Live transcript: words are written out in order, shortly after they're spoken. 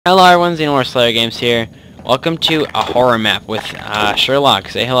Hello everyone, XenomorphSlayerGames here. Welcome to a horror map with Sherlock.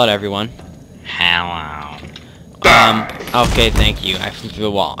 Say hello to everyone. Hello. Okay, thank you. I flew through the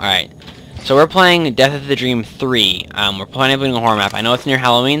wall. Alright. So we're playing Death of the Dream 3. We're playing a horror map. I know it's near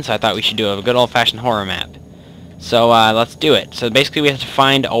Halloween, so I thought we should do a good old-fashioned horror map. So, let's do it. So basically we have to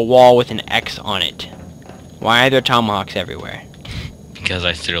find a wall with an X on it. Why are there tomahawks everywhere? Because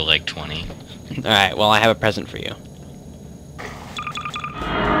I threw like 20. Alright, well I have a present for you.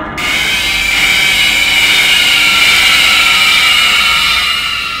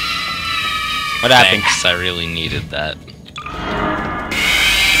 What happened? Thanks, I really needed that.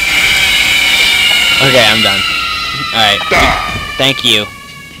 Okay, I'm done. Alright. Thank you.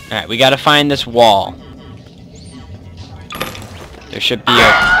 Alright, we gotta find this wall. There should be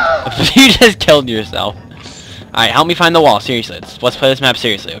a... You just killed yourself. Alright, help me find the wall, seriously. Let's play this map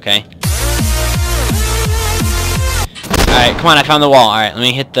seriously, okay? Alright, come on, I found the wall. Alright, let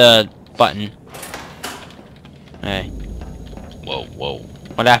me hit the button. Alright. Whoa, whoa.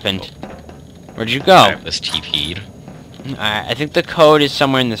 What happened? Where'd you go? I was TP'd. Alright, I think the code is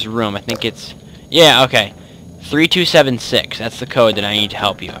somewhere in this room. I think it's... Yeah, okay. 3276. That's the code that I need to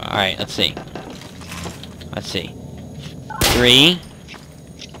help you. Alright, let's see. Let's see. 3...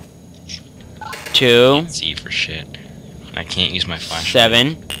 2... Can't see for shit. I can't use my flashlight.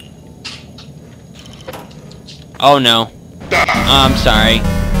 7... Oh no. I'm sorry.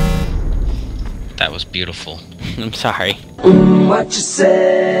 That was beautiful. I'm sorry. What you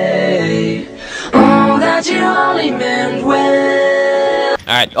say? Oh, that you only meant well.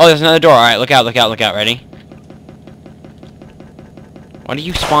 Alright, oh, there's another door. Alright, look out, look out, look out. Ready? What are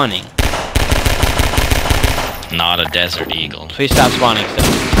you spawning? Not a desert eagle. Please stop spawning stuff.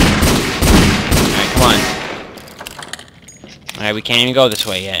 Alright, come on. Alright, we can't even go this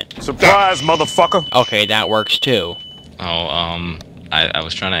way yet. Surprise, motherfucker! Okay, that works too. Oh, I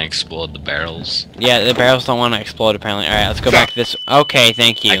was trying to explode the barrels. Yeah, the barrels don't want to explode apparently. Alright, let's go back to this. Okay,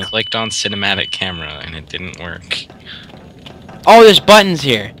 thank you. I clicked on cinematic camera and it didn't work. Oh, there's buttons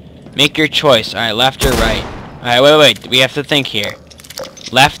here. Make your choice. Alright, left or right. Alright, wait. We have to think here.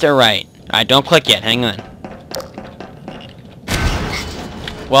 Left or right? Alright, don't click yet. Hang on.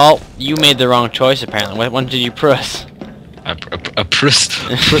 Well, you made the wrong choice apparently. What one did you press? I pressed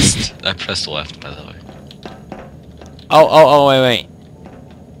left, by the way. Oh, wait.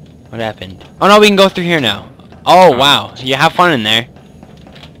 What happened? Oh no, we can go through here now. Oh, wow. You have fun in there.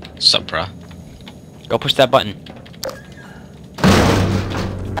 Sup, bruh? Go push that button.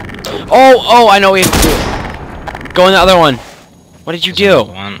 Oh, I know what we have to do. Go in the other one. What did you do?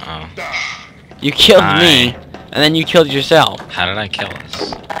 One? Oh. You killed me, and then you killed yourself. How did I kill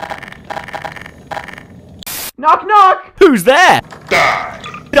us? Knock knock! Who's that?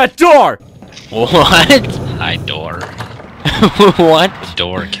 That door! What? Hi, door. What? The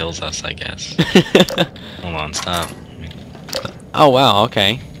door kills us, I guess. Hold on, stop. Oh, wow,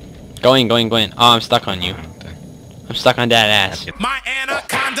 okay. Go in. Oh, I'm stuck on you. I'm stuck on that ass. My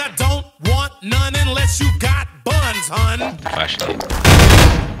anaconda don't want none unless you got buns, hun. Flashlight.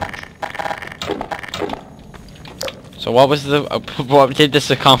 So what was the... what did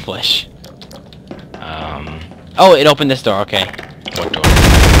this accomplish? What Oh, it opened this door, okay. door?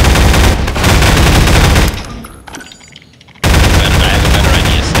 I have a better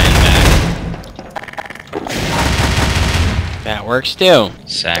idea, stand back. That works too.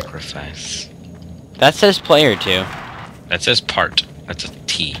 Sacrifice. That says player too. That says part. That's a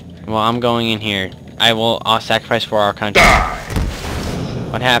T. Well, I'm going in here. I'll sacrifice for our country.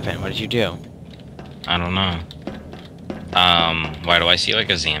 What happened? What did you do? I don't know. Why do I see like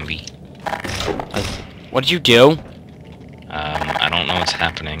a zombie? What did you do? I don't know what's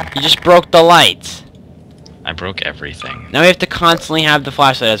happening. You just broke the lights. I broke everything. Now we have to constantly have the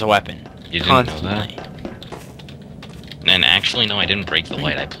flashlight as a weapon. You didn't know that? And actually, no, I didn't break the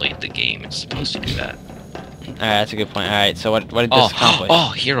light. I played the game. It's supposed to do that. Alright, that's a good point. Alright, so what did this accomplish?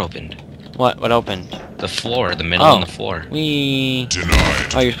 Oh, here opened. What opened? The floor, the middle on the floor.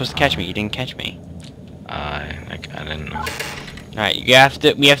 Oh, you're supposed to catch me. You didn't catch me. I didn't know. Alright, we have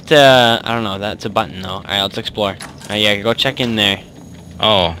to, I don't know, that's a button though. Alright, let's explore. Alright, yeah, go check in there.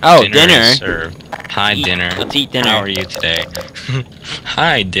 Oh, dinner. is served. Hi, dinner. Let's eat dinner. How are you today?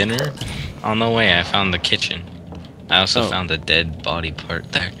 Hi, dinner. On the way, I found the kitchen. I also found a dead body part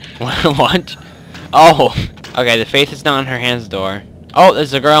there. What? Oh, okay, the faith is not on her hand's door. Oh,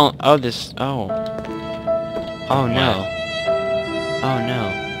 there's a girl, oh, oh. Oh no. Oh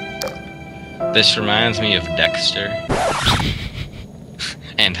no. This reminds me of Dexter.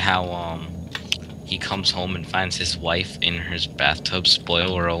 And how, he comes home and finds his wife in her bathtub.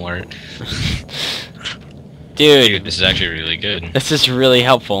 Spoiler alert. Dude, this is actually really good. this is really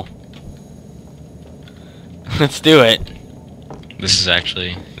helpful. Let's do it. This is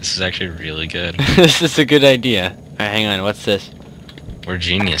actually really good. This is a good idea. Alright, hang on, what's this? We're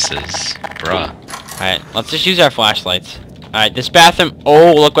geniuses, bruh. Alright, let's just use our flashlights. Alright, this bathroom.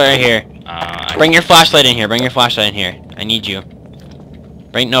 Oh, look right here. Bring your flashlight in here. Bring your flashlight in here. I need you.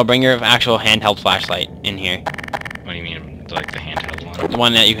 Bring your actual handheld flashlight in here. What do you mean, like the handheld one? The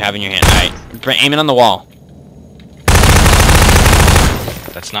one that you have in your hand. Alright, aim it on the wall.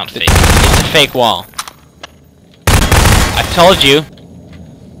 That's not fake. It's a fake wall. I told you.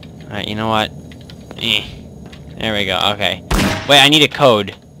 Alright, you know what? There we go. Okay. Wait, I need a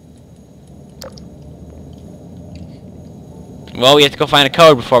code. Well, we have to go find a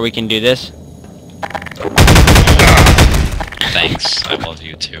code before we can do this. Thanks. I love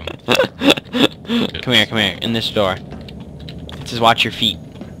you too. Come here. In this door. It says watch your feet.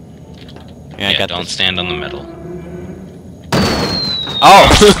 Yeah, I got don't this. stand on the metal. Oh!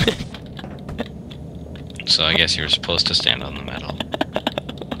 So I guess you were supposed to stand on the metal.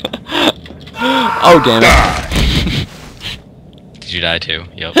 Oh, damn it. Did you die too?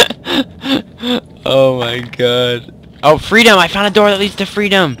 Yep. Oh my god. Oh, freedom! I found a door that leads to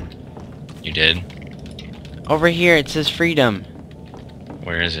freedom! You did? Over here, it says freedom.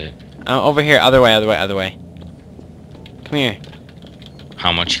 Where is it? Over here, other way. Come here.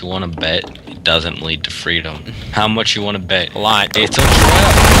 How much you wanna bet it doesn't lead to freedom? How much you wanna bet? A lot. It's a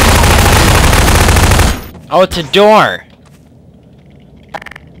trap! Oh, it's a door!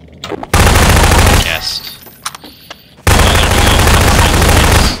 Guessed.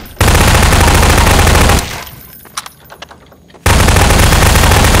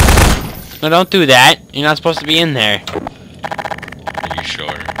 No, don't do that. You're not supposed to be in there. Are you sure?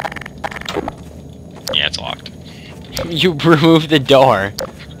 Yeah, it's locked. You removed the door.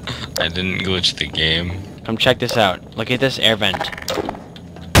 I didn't glitch the game. Come check this out. Look at this air vent.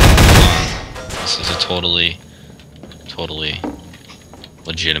 This is a totally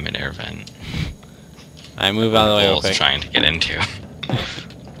legitimate air vent. Alright, move out of the way real Both quick. trying to get into.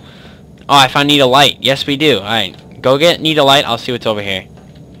 Oh, I found need a light. Yes, we do. Alright, go get need a light. I'll see what's over here.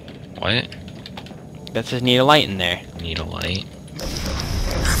 What? That says need a light in there. Need a light?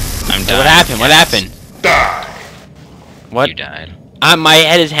 I'm dying. What happened? What happened? What? You died. My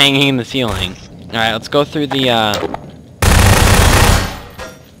head is hanging in the ceiling. Alright, let's go through the,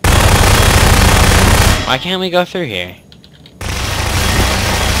 Why can't we go through here?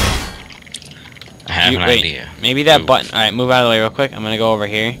 I have an idea. Maybe that Move. button. Alright, move out of the way real quick. I'm gonna go over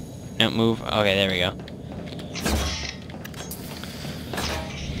here. No, move. Okay, there we go.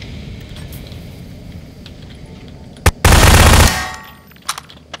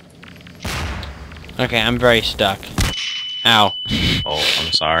 Okay, I'm very stuck. Ow. Oh,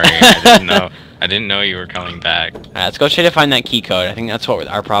 I'm sorry. I didn't know you were coming back. Alright, let's go try to find that key code. I think that's what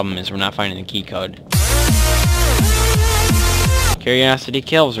our problem is. We're not finding the key code. Curiosity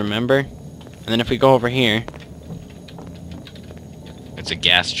kills, remember? And then if we go over here... It's a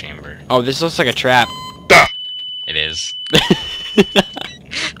gas chamber. Oh, this looks like a trap. It is.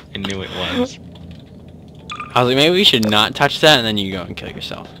 I knew it was. I was like, maybe we should not touch that, and then you go and kill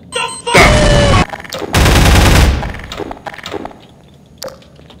yourself.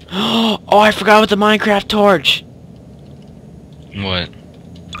 Oh, I forgot about the Minecraft torch! What?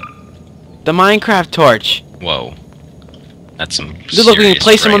 The Minecraft torch! Whoa. That's some Dude, look, we can serious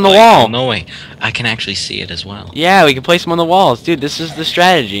place them on the bright light. wall. Oh, no way. I can actually see it as well. Yeah, we can place them on the walls. Dude, this is the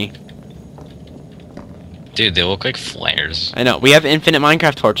strategy. Dude, they look like flares. I know, we have infinite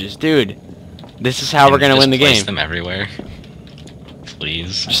Minecraft torches. Dude, this is how we're gonna win the Place game. them everywhere.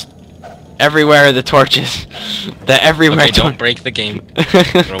 Please. Just everywhere are the torches. The everywhere Okay, don't break the game.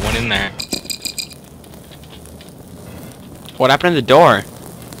 Throw one in there. What happened to the door?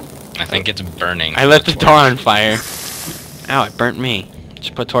 I think it's burning. I lit the door on fire. Ow, it burnt me.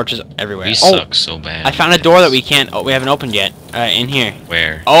 Just put torches everywhere. We Oh, suck so bad. I found a door that we can't. Oh, we haven't opened yet. In here.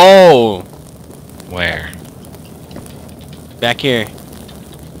 Where? Oh, Where? back here.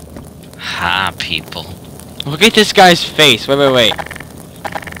 Ha, people. Look at this guy's face. Wait.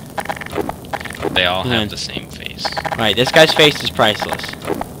 They all Hmm. have the same face. Alright, this guy's face is priceless.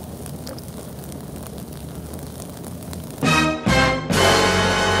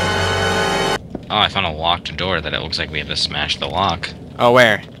 Oh, I found a locked door that it looks like we have to smash the lock. Oh,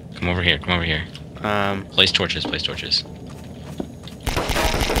 where? Come over here, come over here. Place torches, place torches.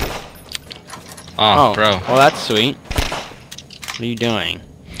 Oh, bro. Well, that's sweet. What are you doing?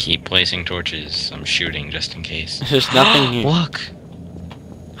 Keep placing torches. I'm shooting just in case. There's nothing here. Look!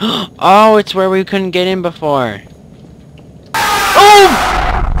 Oh, it's where we couldn't get in before. Oh!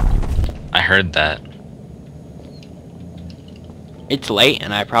 I heard that. It's late,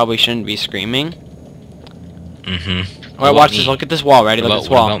 and I probably shouldn't be screaming. Mm-hmm. Alright, watch this. Look at this wall. Ready? Look at this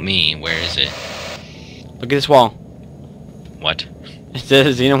wall. What about me? Where is it? Look at this wall. What? It's a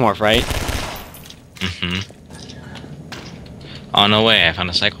xenomorph, right? Mm-hmm. Oh, no way. I found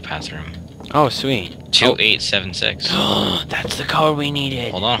a psychopath room. Oh, sweet. 2876. Oh. That's the code we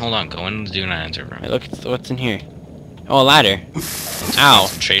needed. Hold on. Go in the do not enter room. Wait, look, what's in here? Oh, a ladder. Ow.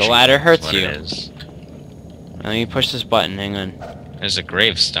 The ladder hurts you. It is. Let me push this button. Hang on. There's a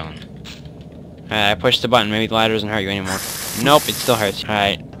gravestone. Alright, I pushed the button. Maybe the ladder doesn't hurt you anymore. Nope, it still hurts.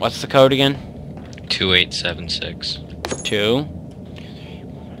 Alright, what's the code again? 2876. 2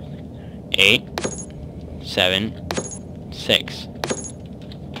 8 7 6.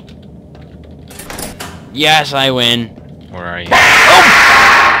 Yes, I win. Where are you?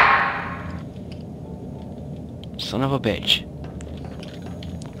 Son of a bitch.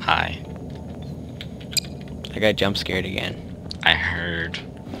 Hi. I got jump scared again. I heard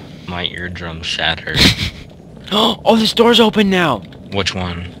my eardrum shatter. Oh, this door's open now. Which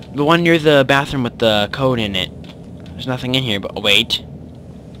one? The one near the bathroom with the code in it. There's nothing in here, but wait.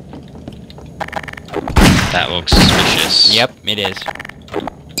 That looks suspicious. Yep, it is.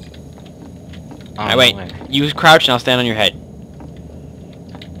 Oh, Alright, wait. no way. You crouch and I'll stand on your head.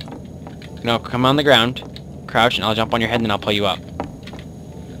 No, come on the ground. Crouch and I'll jump on your head and then I'll pull you up.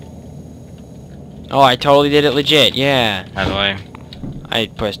 Oh, I totally did it legit, yeah. How do I? I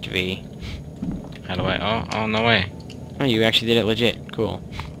pushed V. How do I? Oh, no way. Oh, you actually did it legit. Cool.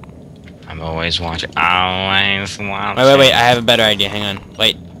 I'm always watching. Always watching. Wait, I have a better idea. Hang on.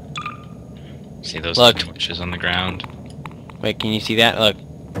 Wait. See those Look. torches on the ground? Wait, can you see that? Look.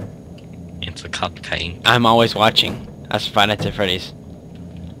 It's a cupcake. I'm always watching. That's Five Nights at Freddy's.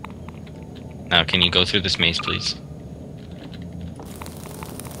 Now, can you go through this maze, please?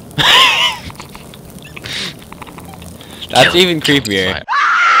 That's Kill. even creepier. Fire.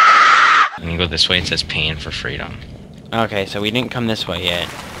 When you go this way, it says paying for freedom. Okay, so we didn't come this way yet.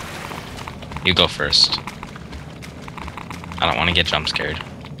 You go first. I don't want to get jump scared.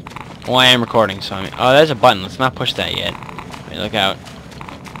 Well, I am recording, so I mean... Oh, there's a button. Let's not push that yet. Wait, look out.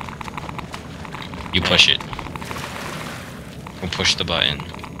 You push it. We'll push the button.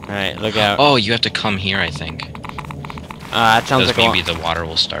 Alright, look out. Oh, you have to come here, I think. That sounds Because like maybe the water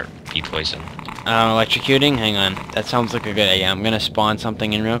will be poisoned. electrocuting? Hang on. That sounds like a good idea. I'm gonna spawn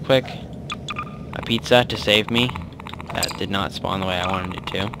something in real quick. A pizza to save me. That did not spawn the way I wanted it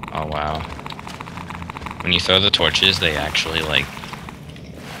to. Oh, wow. When you throw the torches, they actually, like...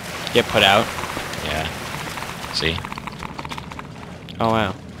 Get put out. Yeah. See? Oh,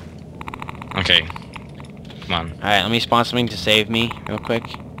 wow. Okay. Come on. Alright, let me spawn something to save me real quick.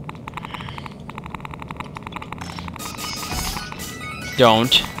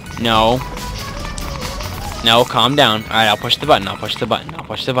 Don't. No. No, calm down. Alright, I'll push the button. I'll push the button. I'll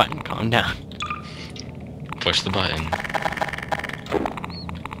push the button. Calm down. Push the button.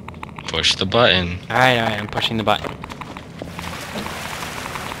 Push the button. Alright, I'm pushing the button.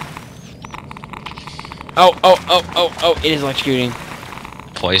 Oh, it is electrocuting.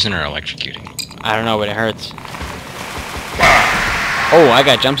 Poison or electrocuting? I don't know, but it hurts. Oh, I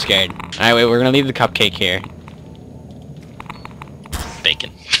got jump scared. Alright, wait, we're gonna leave the cupcake here.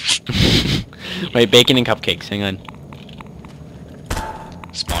 Bacon. Wait, bacon and cupcakes, hang on.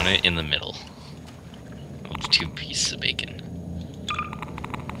 Spawn it in the middle of 2 pieces of bacon.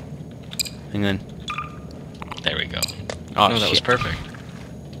 Hang on. There we go. Oh, no, that was shit. perfect.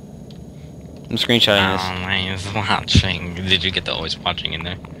 I'm screenshotting this. Always watching. Did you get the always watching in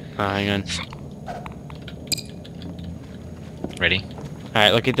there? Hang on. Ready?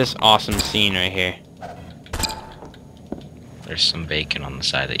 Alright, look at this awesome scene right here. There's some bacon on the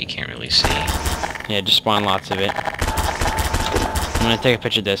side that you can't really see. Yeah, just spawn lots of it. I'm gonna take a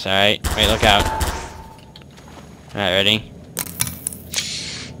picture of this, alright? Wait, look out. Alright, ready?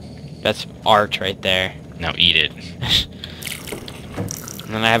 That's art right there. Now eat it.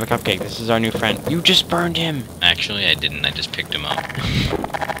 And then I have a cupcake. This is our new friend. You just burned him! Actually, I didn't. I just picked him up.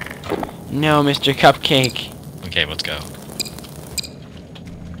 No, Mr. Cupcake. Okay, let's go.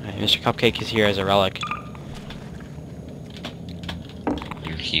 Alright, Mr. Cupcake is here as a relic.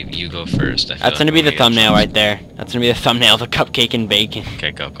 You go first. That's gonna be the thumbnail right there. That's gonna be the thumbnail, the cupcake and bacon.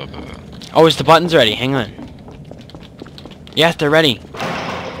 Okay, go. Oh, is the buttons ready? Hang on. Yes, they're ready.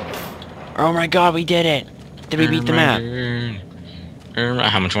 Oh my god, we did it! Did we beat the map?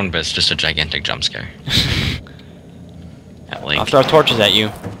 How much one best? Just a gigantic jump scare. At like I'll throw torches at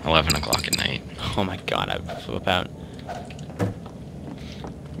you. 11 o'clock at night. Oh my god, I would flip out.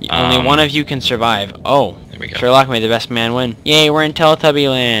 Only one of you can survive. Oh, There we go. Sherlock made the best man win. Yay, we're in Teletubby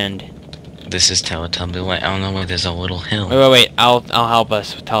land. This is Teletubby Land. I don't know where there's a little hill. Wait. I'll help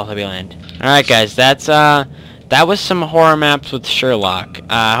us with Teletubby Land. Alright, guys. That was some horror maps with Sherlock.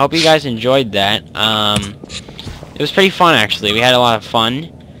 I hope you guys enjoyed that. It was pretty fun, actually. We had a lot of fun.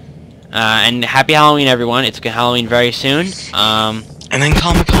 And happy Halloween, everyone. It's Halloween very soon. And then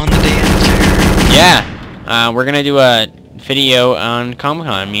Comic-Con the day after. Yeah. We're gonna do a video on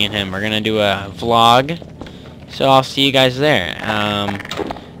Comic-Con, me and him. We're gonna do a vlog. So I'll see you guys there.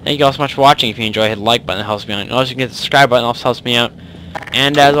 Thank you all so much for watching. If you enjoy, hit the like button. It helps me out. Also, you can hit the subscribe button. It also helps me out.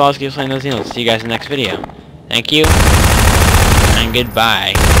 And as always, keep playing those emails. See you guys in the next video. Thank you. And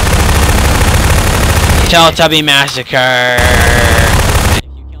goodbye. Teletubby Massacre!